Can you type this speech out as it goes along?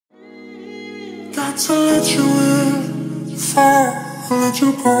Got to let you in, you fall, I let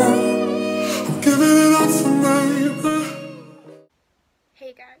you go. I'm giving it up for me.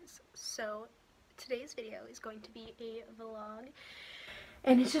 Hey guys, so today's video is going to be a vlog,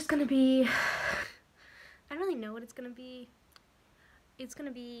 and it's just gonna be, I don't really know what it's gonna be. It's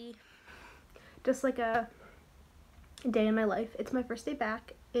gonna be just like a day in my life. It's my first day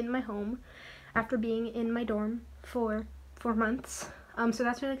back in my home after being in my dorm for 4 months. So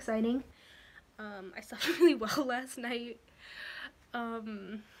that's really exciting. I slept really well last night.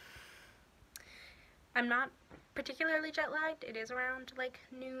 I'm not particularly jet lagged. It is around like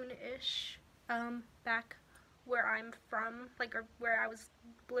noon-ish back where I'm from, like, or where I was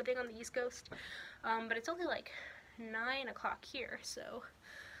living on the East Coast. But it's only like 9 o'clock here, so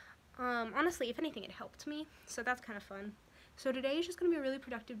honestly, if anything, it helped me, so that's kind of fun. So today is just going to be a really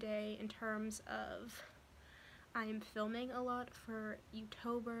productive day in terms of I am filming a lot for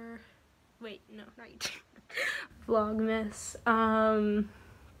YouTuber. Wait, no, not YouTube. Vlogmas.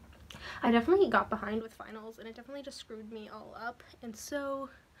 I definitely got behind with finals, and it definitely just screwed me all up, and so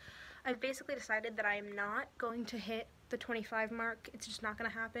I've basically decided that I am not going to hit the 25 mark. It's just not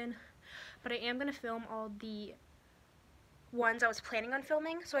going to happen, but I am going to film all the ones I was planning on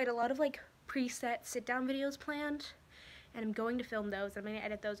filming. So I had a lot of like preset sit-down videos planned, and I'm going to film those. I'm going to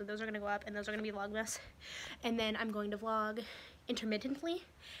edit those, and those are going to go up, and those are going to be Vlogmas, and then I'm going to vlog intermittently,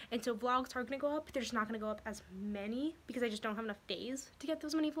 and so vlogs are going to go up. They're just not going to go up as many because I just don't have enough days to get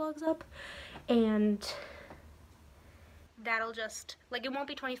those many vlogs up, and that'll just, like, it won't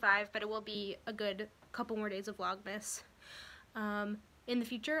be 25, but it will be a good couple more days of Vlogmas. In the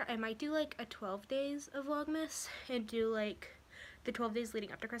future, I might do like a 12 days of Vlogmas and do like the 12 days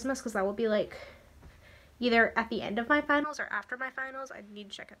leading up to Christmas, because that will be like either at the end of my finals or after my finals. I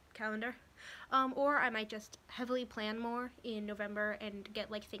need to check a calendar. Or I might just heavily plan more in November and get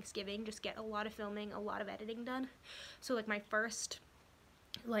like Thanksgiving, just get a lot of filming, a lot of editing done. So like my first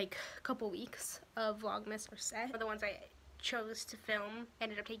like couple weeks of Vlogmas are set. The ones I chose to film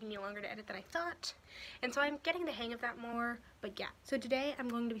ended up taking me longer to edit than I thought, and so I'm getting the hang of that more. But yeah, so today I'm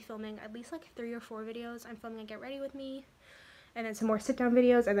going to be filming at least like 3 or 4 videos. I'm filming a Get Ready With Me, and then some more sit-down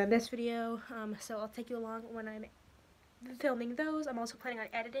videos, and then this video. So I'll take you along when I'm filming those. I'm also planning on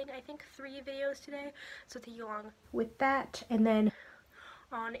editing, I think, 3 videos today, so I'll take you along with that. And then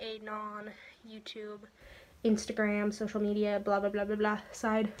on a non-YouTube, Instagram, social media, blah blah blah blah blah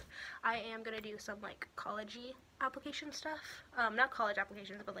side, I am gonna do some like college-y application stuff. Not college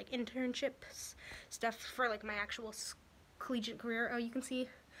applications, but like internships stuff for like my actual collegiate career. Oh, you can see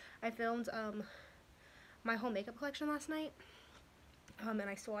I filmed my whole makeup collection last night, and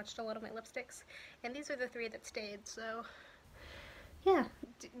I swatched a lot of my lipsticks, and these are the 3 that stayed. So yeah,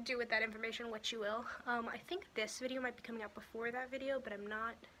 do with that information what you will. I think this video might be coming out before that video, but I'm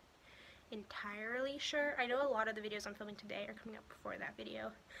not entirely sure. I know a lot of the videos I'm filming today are coming up before that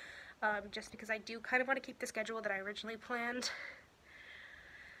video, just because I do kind of want to keep the schedule that I originally planned.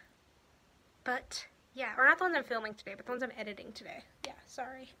 But yeah, or not the ones I'm filming today, but the ones I'm editing today. Yeah,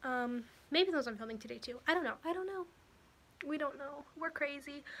 sorry. Maybe those I'm filming today too. I don't know. We don't know. We're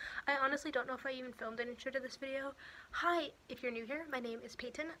crazy. I honestly don't know if I even filmed an intro to this video. Hi, if you're new here, my name is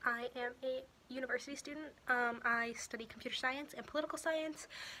Payton. I am a university student. I study computer science and political science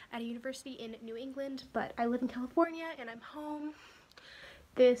at a university in New England, but I live in California and I'm home.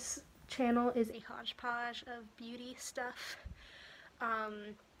 This channel is a hodgepodge of beauty stuff,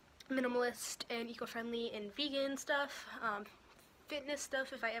 minimalist and eco-friendly and vegan stuff, fitness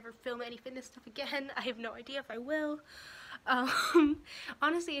stuff. If I ever film any fitness stuff again, I have no idea if I will.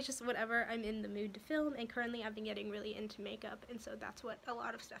 Honestly, it's just whatever I'm in the mood to film, and currently I've been getting really into makeup, and so that's what a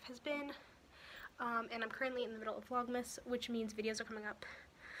lot of stuff has been. And I'm currently in the middle of Vlogmas, which means videos are coming up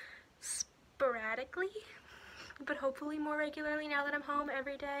sporadically, but hopefully more regularly now that I'm home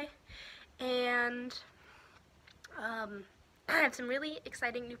every day. And I have some really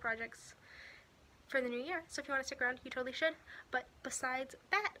exciting new projects for the new year, so if you want to stick around, you totally should. But besides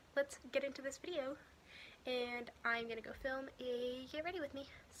that, let's get into this video, and I'm gonna go film a Get Ready With Me.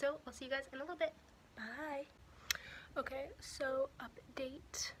 So I'll see you guys in a little bit. Bye. Okay, so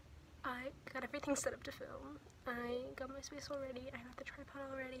update. I got everything set up to film. I got my space already. I got the tripod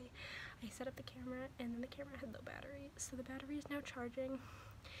already. I set up the camera, and then the camera had low battery, so the battery is now charging,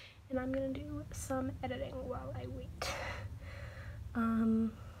 and I'm gonna do some editing while I wait.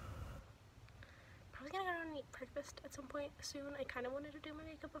 Probably gonna go and eat breakfast at some point soon. I kind of wanted to do my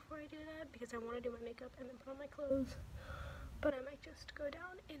makeup before I do that, because I want to do my makeup and then put on my clothes, but I might just go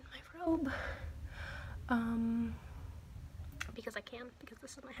down in my robe, because I can, because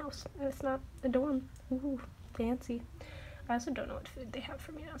this is my house and it's not a dorm. Ooh, fancy. I also don't know what food they have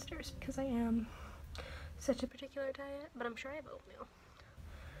for me downstairs because I am such a particular diet, but I'm sure I have oatmeal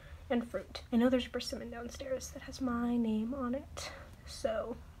and fruit. I know there's a persimmon downstairs that has my name on it,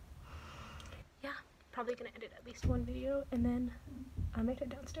 so yeah, probably gonna edit at least one video and then I might head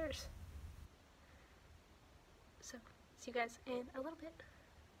downstairs. So see you guys in a little bit.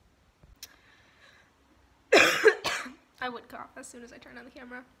 I would cough as soon as I turn on the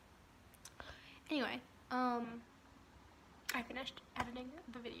camera. Anyway, I finished editing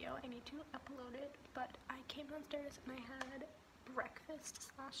the video. I need to upload it, but I came downstairs and I had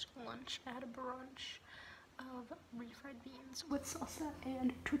breakfast / lunch. I had a brunch of refried beans with salsa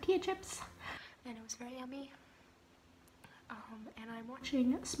and tortilla chips, and it was very yummy. And I'm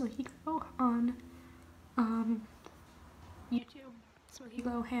watching Smoky Glow on YouTube. Smoky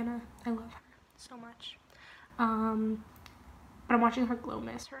Glow Hannah, I love her so much. But I'm watching her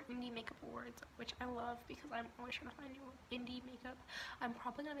Vlogmas, her indie makeup awards, which I love because I'm always trying to find new indie makeup. I'm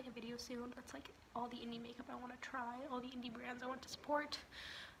probably gonna make a video soon that's like all the indie makeup I want to try, all the indie brands I want to support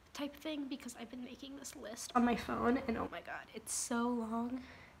type thing, because I've been making this list on my phone and oh my god, it's so long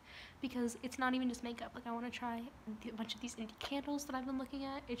because it's not even just makeup. Like I want to try a bunch of these indie candles that I've been looking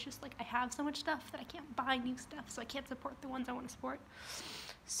at. It's just like I have so much stuff that I can't buy new stuff, so I can't support the ones I want to support.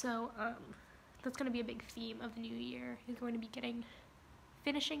 So that's going to be a big theme of the new year, is going to be getting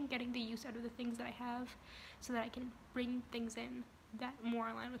the use out of the things that I have so that I can bring things in that more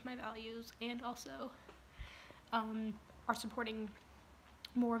align with my values and also are supporting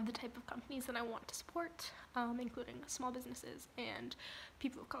more of the type of companies that I want to support, including small businesses and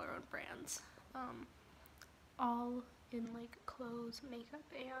people of color-owned brands, all in like clothes, makeup,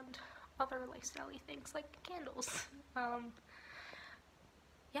 and other lifestyle-y things like candles.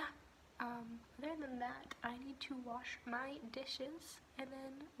 Yeah. Other than that, I need to wash my dishes, and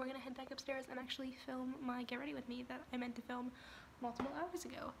then we're gonna head back upstairs and actually film my Get Ready With Me that I meant to film multiple hours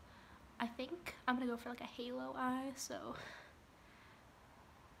ago. I think I'm gonna go for like a halo eye, so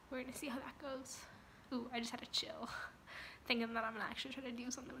we're gonna see how that goes. Ooh, I just had to chill, thinking that I'm gonna actually try to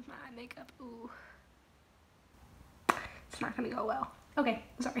do something with my eye makeup. Ooh. It's not gonna go well. Okay,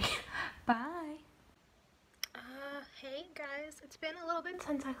 sorry. Bye. Hey guys, it's been a little bit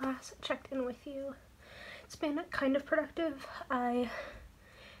since I last checked in with you. It's been kind of productive. I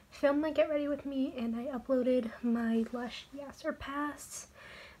filmed my Get Ready With Me and I uploaded my Lush Yes or Pass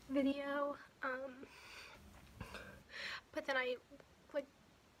video. But then I like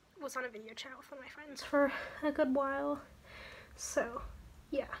was on a video chat with one of my friends for a good while. So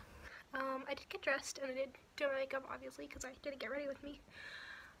yeah. I did get dressed and I did do my makeup obviously because I did Get Ready With Me.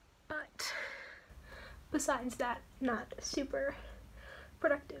 But besides that, not super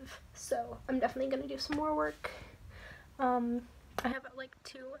productive, so I'm definitely gonna do some more work. I have like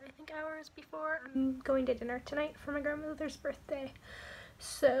 2, I think, hours before I'm going to dinner tonight for my grandmother's birthday,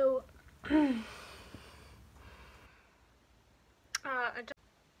 so but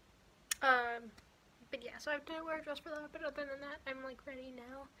yeah, so I have to wear a dress for that, but other than that, I'm like ready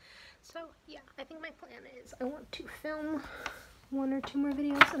now. So yeah, I think my plan is I want to film 1 or 2 more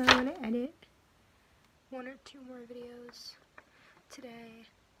videos and I want to edit 1 or 2 more videos today.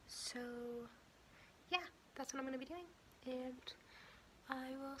 So yeah, that's what I'm going to be doing, and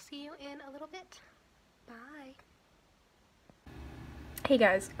I will see you in a little bit. Bye. Hey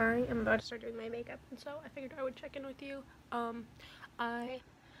guys, I am about to start doing my makeup, and so I figured I would check in with you. I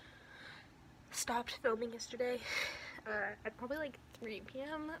stopped filming yesterday at probably like 3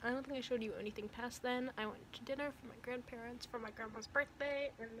 p.m. I don't think I showed you anything past then. I went to dinner for my grandparents for my grandma's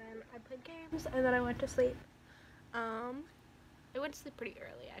birthday, and then I played games, and then I went to sleep. I went to sleep pretty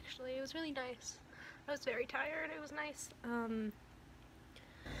early actually. It was really nice. I was very tired. It was nice.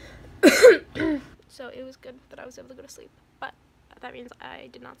 So it was good that I was able to go to sleep, but that means I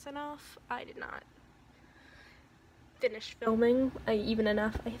did not sign off. I did not finish filming even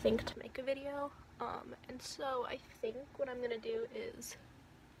enough, I think, to make a video. And so I think what I'm gonna do is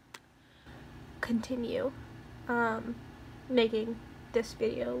continue making this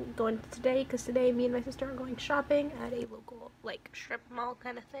video going today, because today me and my sister are going shopping at a local like strip mall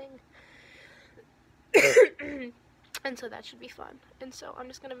kind of thing. And so that should be fun. And so I'm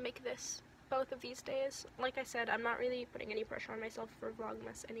just gonna make this both of these days. Like I said, I'm not really putting any pressure on myself for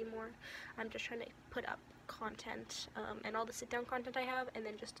Vlogmas anymore. I'm just trying to put up content and all the sit-down content I have, and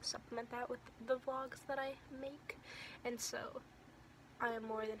then just supplement that with the vlogs that I make. And so I am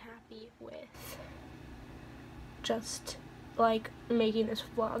more than happy with just like making this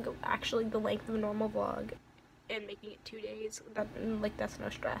vlog actually the length of a normal vlog and making it 2 days. That's no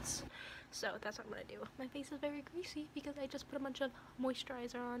stress. So that's what I'm gonna do. My face is very greasy because I just put a bunch of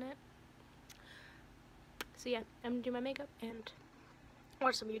moisturizer on it. So yeah, I'm gonna do my makeup and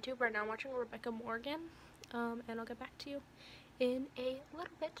watch some YouTube. Right now I'm watching Rebecca Morgan, and I'll get back to you in a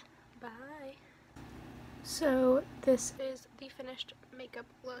little bit. Bye. So this is the finished makeup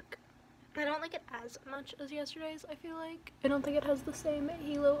look. I don't like it as much as yesterday's, I feel like. I don't think it has the same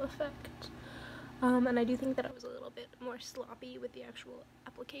halo effect. And I do think that I was a little bit more sloppy with the actual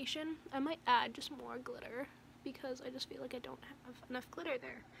application. I might add just more glitter because I just feel like I don't have enough glitter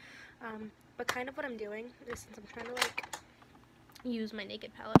there. But kind of what I'm doing is, since I'm trying to like use my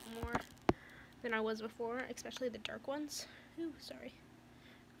Naked palette more than I was before, especially the dark ones. Ooh, sorry.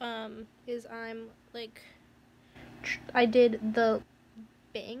 Is I'm like, I did the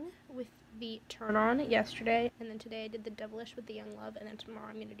Bang with the Turn On yesterday, and then today I did the Devilish with the Young Love, and then tomorrow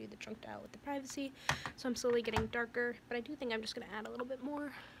I'm going to do the Chunked Out with the Privacy. So I'm slowly getting darker, but I do think I'm just going to add a little bit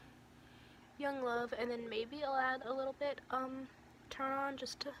more Young Love, and then maybe I'll add a little bit Turn On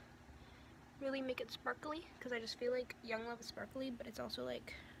just to really make it sparkly, because I just feel like Young Love is sparkly, but it's also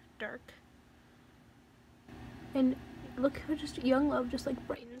like dark. And look how just Young Love just like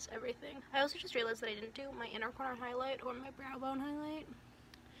brightens everything. I also just realized that I didn't do my inner corner highlight or my brow bone highlight.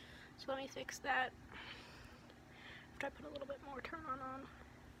 So let me fix that after I put a little bit more Turn On.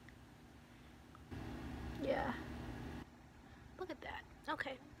 Yeah. Look at that.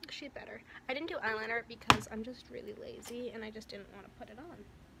 Okay, she's better. I didn't do eyeliner because I'm just really lazy and I just didn't want to put it on.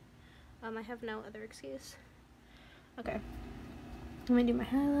 I have no other excuse. Okay. I'm gonna do my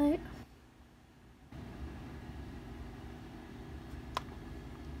highlight.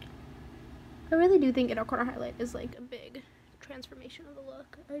 I really do think inner corner highlight is like a big transformation of the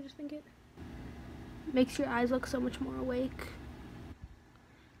look. I just think it makes your eyes look so much more awake,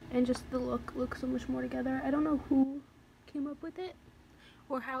 and just the look looks so much more together. I don't know who came up with it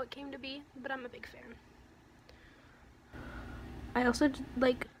or how it came to be, but I'm a big fan. I also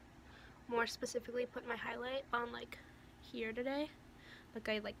like more specifically put my highlight on like here today.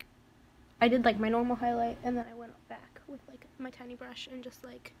 Like I did like my normal highlight, and then I went back with like my tiny brush and just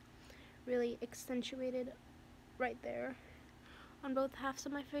like really accentuated right there on both halves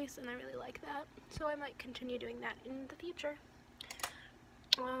of my face, and I really like that. So I might continue doing that in the future.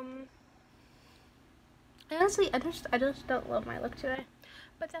 Honestly, I just don't love my look today,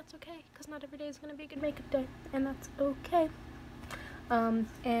 but that's okay, because not every day is gonna be a good makeup day, and that's okay.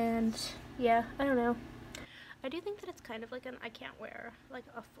 And yeah, I don't know. I do think that it's kind of like I can't wear like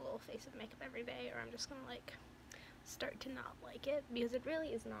a full face of makeup every day, or I'm just gonna like start to not like it, because it really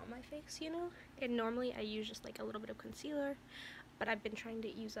is not my face, you know? And normally I use just like a little bit of concealer, but I've been trying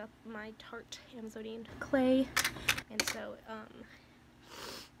to use up my Tarte Amazonian clay, and so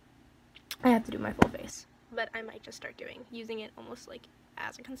I have to do my full face. But I might just start using it almost like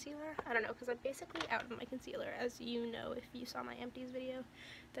as a concealer. I don't know, because I'm basically out of my concealer, as you know if you saw my empties video,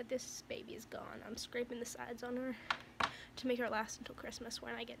 that this baby is gone. I'm scraping the sides on her to make her last until Christmas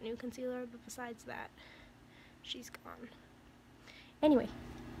when I get new concealer, but besides that, she's gone. Anyway,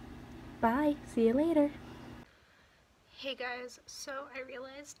 bye. See you later. Hey guys, so I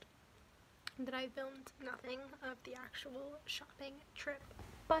realized that I filmed nothing of the actual shopping trip,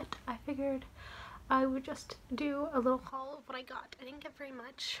 but I figured I would just do a little haul of what I got. I didn't get very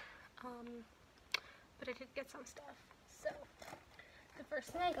much, but I did get some stuff. So the first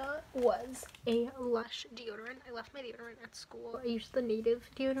thing I got was a Lush deodorant. I left my deodorant at school. I used the Native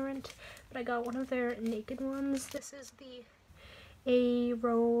deodorant, but I got one of their naked ones. This is the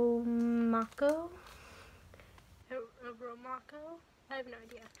Aromaco. I have no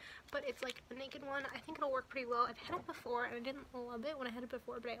idea, but it's like a naked one. I think it'll work pretty well. I've had it before and I didn't love it when I had it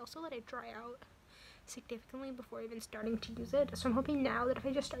before, but I also let it dry out significantly before even starting to use it. So I'm hoping now that if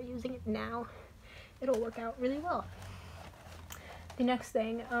I just start using it now, it'll work out really well. The next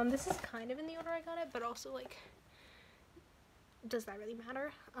thing, this is kind of in the order I got it, but also like, does that really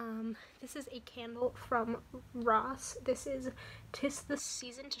matter? This is a candle from Ross. This is 'Tis the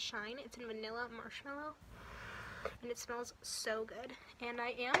Season to Shine. It's in vanilla marshmallow, and it smells so good. And I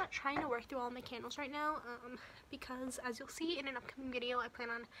am trying to work through all my candles right now, because as you'll see in an upcoming video I plan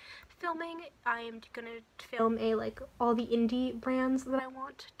on filming, I am gonna film all the indie brands that I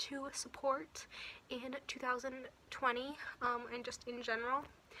want to support in 2020, and just in general,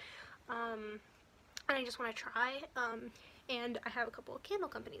 and I just want to try, and I have a couple of candle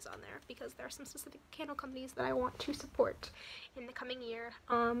companies on there because there are some specific candle companies that I want to support in the coming year,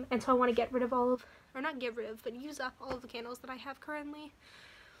 and so I want to get rid of but use up all of the candles that I have currently,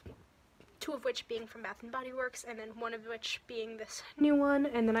 2 of which being from Bath & Body Works, and then 1 of which being this new one,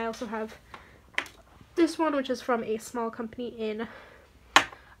 and then I also have this one, which is from a small company in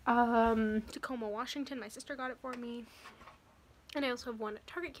Tacoma, Washington. My sister got it for me. And I also have one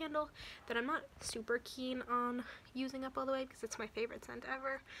Target candle that I'm not super keen on using up all the way because it's my favorite scent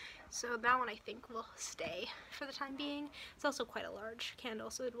ever. So that one I think will stay for the time being. It's also quite a large candle,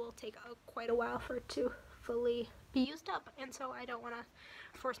 so it will take quite a while for it to fully be used up. And so I don't want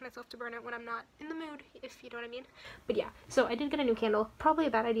to force myself to burn it when I'm not in the mood, if you know what I mean. But yeah, so I did get a new candle. Probably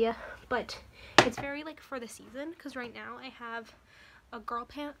a bad idea, but it's very like for the season, because right now I have a girl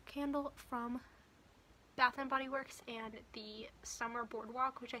candle from Bath and Body Works and the Summer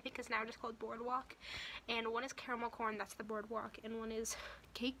Boardwalk, which I think is now just called Boardwalk, and one is Caramel Corn, that's the Boardwalk, and one is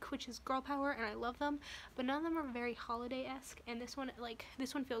Cake, which is Girl Power, and I love them, but none of them are very holiday-esque, and this one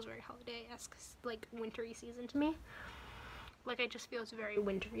feels very holiday-esque, like wintry season to me. Like, it just feels very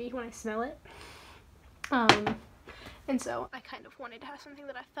wintry when I smell it. And so I kind of wanted to have something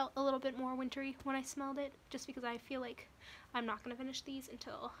that I felt a little bit more wintry when I smelled it, just because I feel like I'm not going to finish these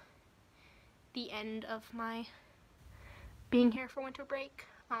until the end of my being here for winter break,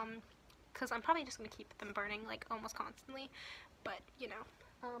 because I'm probably just going to keep them burning like almost constantly, but you know.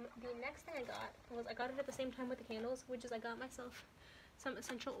 The next thing I got it at the same time with the candles, which is I got myself some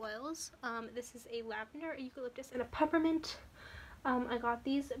essential oils. This is a lavender, a eucalyptus, and a peppermint. I got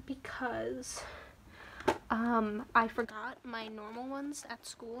these because I forgot my normal ones at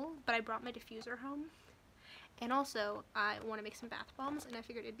school, but I brought my diffuser home. And also, I want to make some bath bombs, and I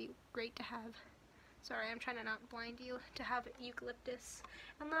figured it'd be great to have, sorry, I'm trying to not blind you, to have eucalyptus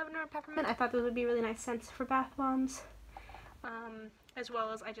and lavender and peppermint. I thought those would be really nice scents for bath bombs, as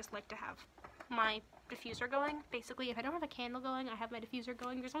well as I just like to have my diffuser going. Basically, if I don't have a candle going, I have my diffuser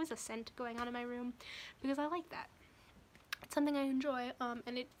going. There's always a scent going on in my room, because I like that. It's something I enjoy,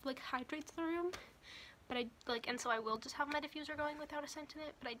 and it, like, hydrates the room. But and so I will just have my diffuser going without a scent in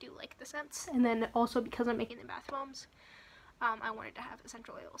it, but I do like the scents. And then also, because I'm making the bath bombs, I wanted to have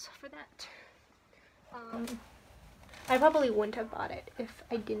essential oils for that. I probably wouldn't have bought it if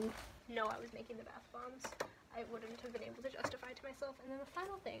I didn't know I was making the bath bombs. I wouldn't have been able to justify it to myself. And then the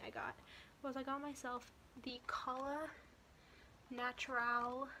final thing I got was I got myself the Kala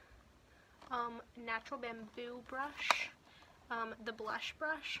Natural Bamboo brush. The blush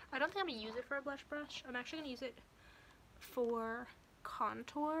brush. I don't think I'm going to use it for a blush brush. I'm actually going to use it for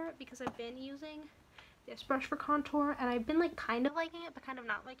contour, because I've been using this brush for contour, and I've been like kind of liking it, but kind of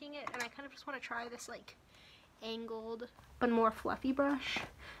not liking it, and I kind of just want to try this like angled but more fluffy brush,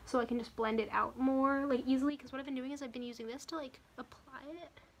 so I can just blend it out more like easily, because what I've been doing is I've been using this to like apply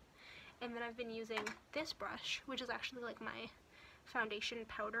it, and then I've been using this brush, which is actually like my foundation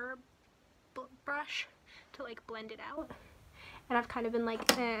powder brush, to like blend it out. And I've kind of been like,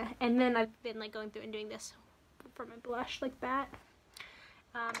 and then I've been like going through and doing this for my blush like that.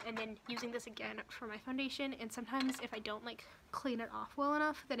 And then using this again for my foundation. And sometimes if I don't like clean it off well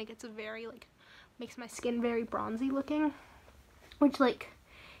enough, then it gets very like, makes my skin very bronzy looking. Which like,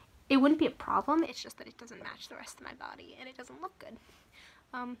 it wouldn't be a problem, it's just that it doesn't match the rest of my body and it doesn't look good.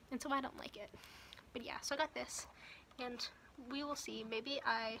 And so I don't like it. But yeah, so I got this. And we will see, maybe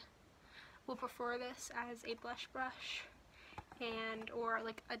I will prefer this as a blush brush, or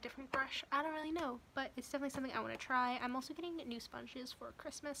like a different brush. I don't really know, but it's definitely something I want to try. I'm also getting new sponges for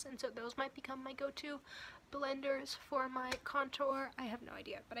Christmas, and so those might become my go-to blenders for my contour. I have no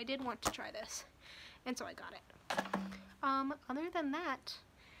idea, but I did want to try this, and so I got it. Other than that,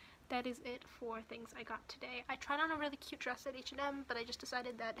 that is it for things I got today. I tried on a really cute dress at H&M, but I just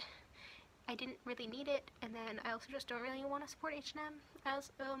decided that I didn't really need it, and then I also just don't really want to support H&M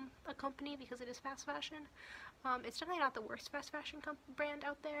as a company, because it is fast fashion. It's definitely not the worst fast fashion brand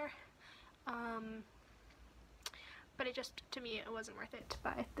out there, but it just, to me, it wasn't worth it to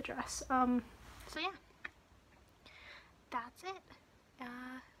buy the dress. So yeah, that's it.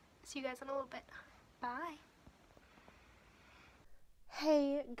 See you guys in a little bit. Bye.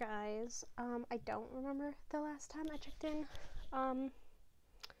 Hey guys, I don't remember the last time I checked in. I'm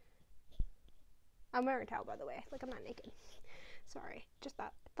wearing a towel, by the way, like I'm not naked. Sorry, just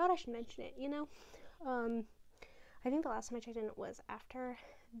thought I should mention it, you know? I think the last time I checked in was after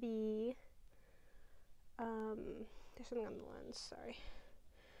the, there's something on the lens, sorry.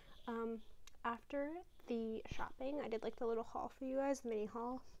 After the shopping, I did like the little haul for you guys, the mini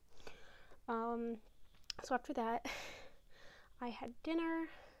haul. So after that, I had dinner.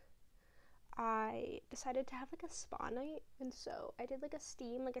 I decided to have like a spa night, and so I did like a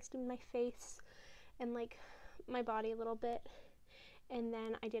steam, like I steamed my face and like my body a little bit, and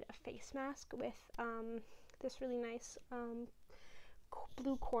then I did a face mask with this really nice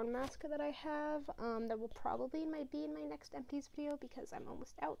blue corn mask that I have, that will probably be in my next empties video, because I'm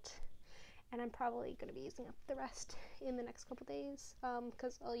almost out. and I'm probably going to be using up the rest in the next couple days,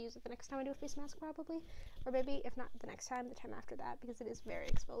 because I'll use it the next time I do a face mask probably, or maybe if not the next time, the time after that, because it is very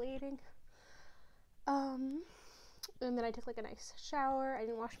exfoliating. And then I took like a nice shower. I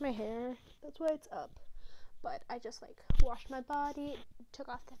didn't wash my hair, that's why it's up, but I just like washed my body, took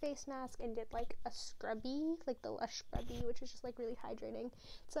off the face mask, and did like a scrubby, like the Lush scrubby, which is just like really hydrating.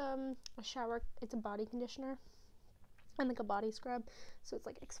 It's a shower, it's a body conditioner and like a body scrub, so it's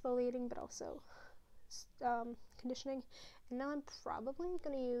like exfoliating but also conditioning. And now I'm probably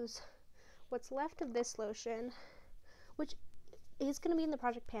gonna use what's left of this lotion, which is gonna be in the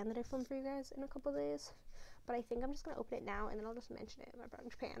project pan that I filmed for you guys in a couple days, but I think I'm just gonna open it now and then I'll just mention it in my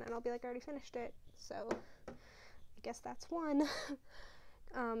project pan and I'll be like, I already finished it, so I guess that's one.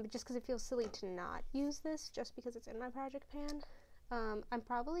 Just because it feels silly to not use this just because it's in my project pan. I'm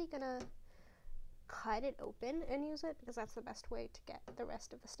probably gonna cut it open and use it because that's the best way to get the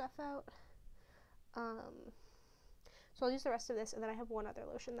rest of the stuff out. So I'll use the rest of this, and then I have one other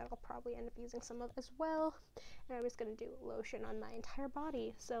lotion that I'll probably end up using some of as well, and I'm just going to do lotion on my entire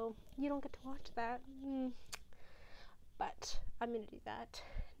body, so you don't get to watch that, but I'm going to do that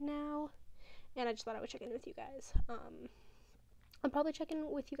now, and I just thought I would check in with you guys. I'll probably check in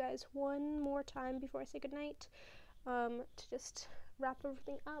with you guys one more time before I say goodnight, to just wrap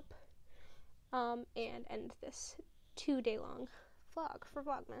everything up, and end this 2-day long vlog for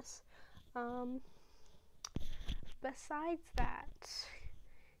Vlogmas. Besides that,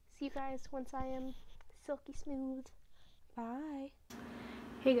 see you guys once I am silky smooth. Bye.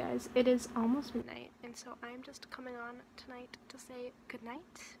 Hey guys, it is almost midnight, and so I'm just coming on tonight to say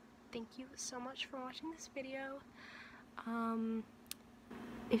goodnight. Thank you so much for watching this video.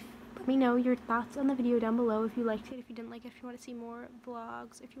 Let me know your thoughts on the video down below, if you liked it, if you didn't like it, if you want to see more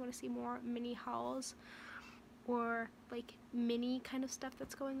vlogs, if you want to see more mini hauls, or like mini kind of stuff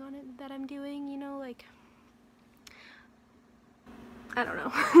that's going on that I'm doing, you know, like, I don't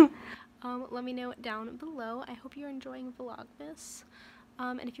know. Let me know down below. I hope you're enjoying Vlogmas.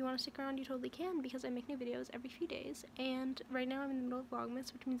 And if you want to stick around, you totally can, because I make new videos every few days. And right now I'm in the middle of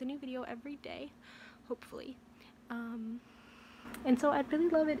Vlogmas, which means a new video every day, hopefully. And so I'd really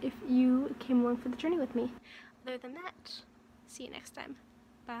love it if you came along for the journey with me. Other than that, see you next time.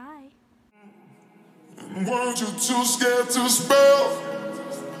 Bye. Weren't you too scared to spell?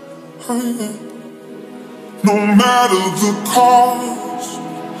 No matter the cost,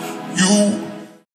 you